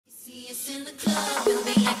us in the club, we'll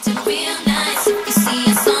be acting real nice. If you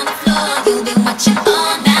see us on the floor, you'll be watching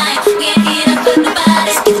all night. We ain't here to hurt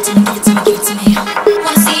nobody. Give it to me, give it to me, give it to me.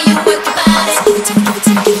 Wanna see you work your body. Give it to me, give it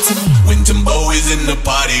to me, give it to me. When Timbo is in the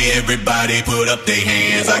party, everybody put up their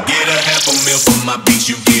hands. I get a half a meal for my beats,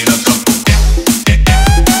 you get a couple.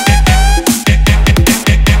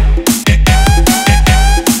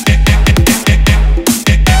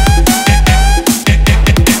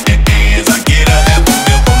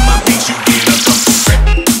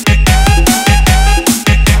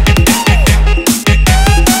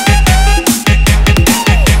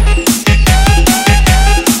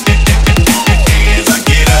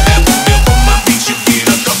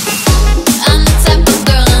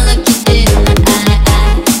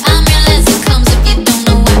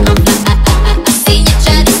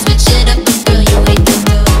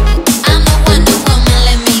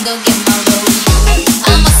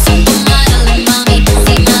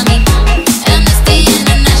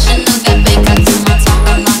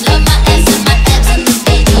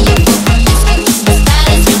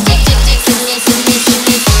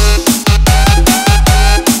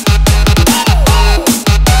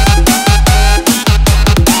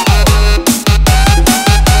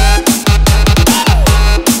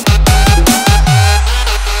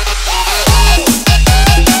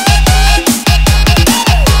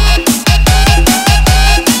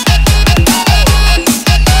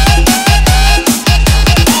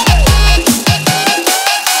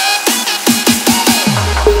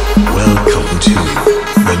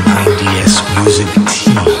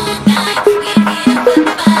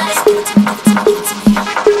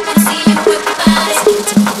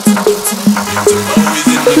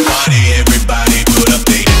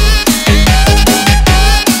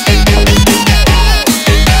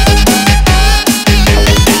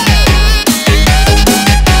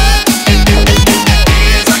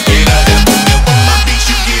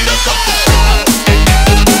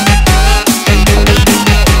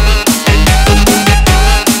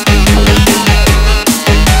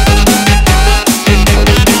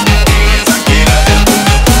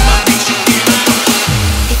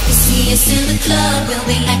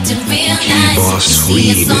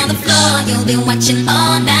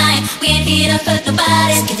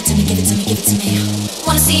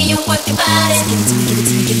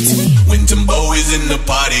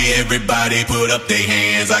 Everybody put up their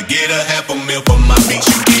hands. I get a half a meal for my beats,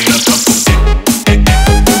 you get a couple.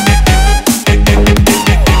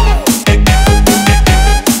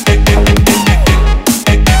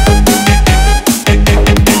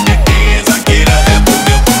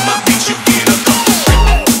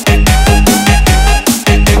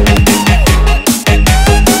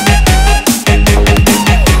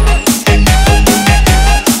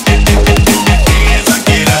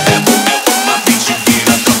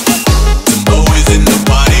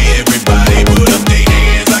 Everybody put up their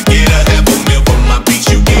hands. I get a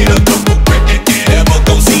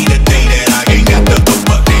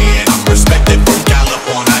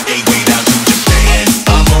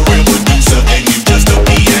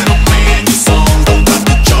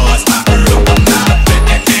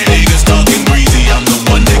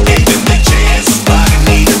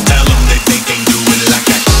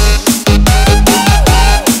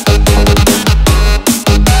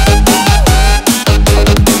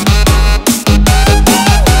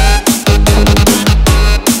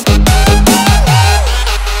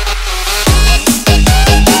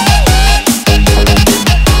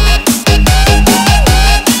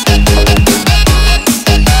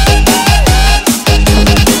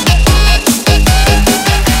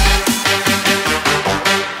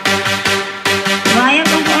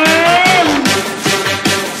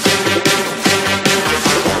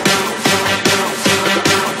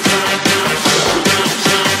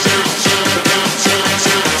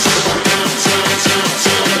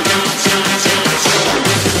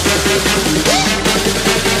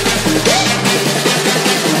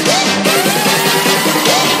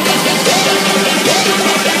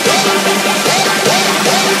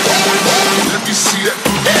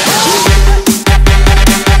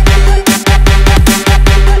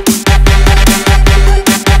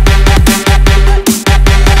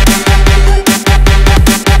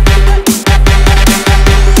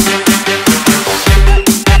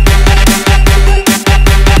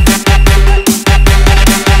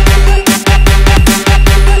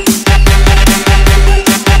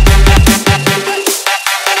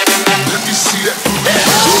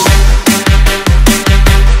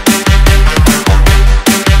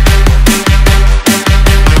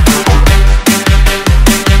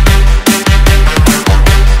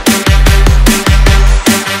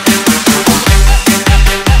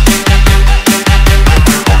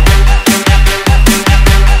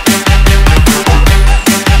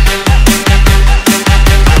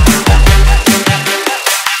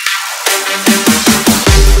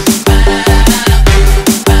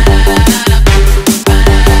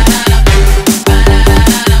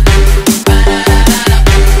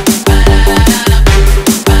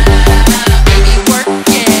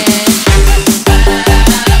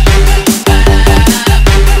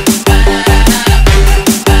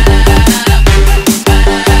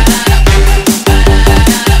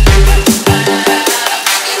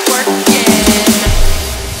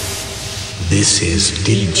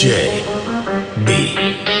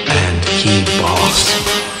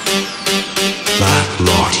Black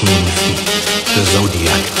Law Team feat, the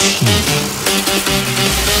Zodiac Team.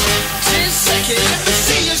 10 seconds, let me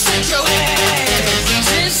see you shake your ass.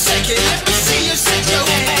 10 seconds, let me see you shake your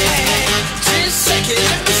ass. 10 seconds,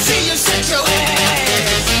 let me see you shake your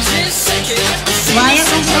ass. 10 seconds, let me see you shake your ass.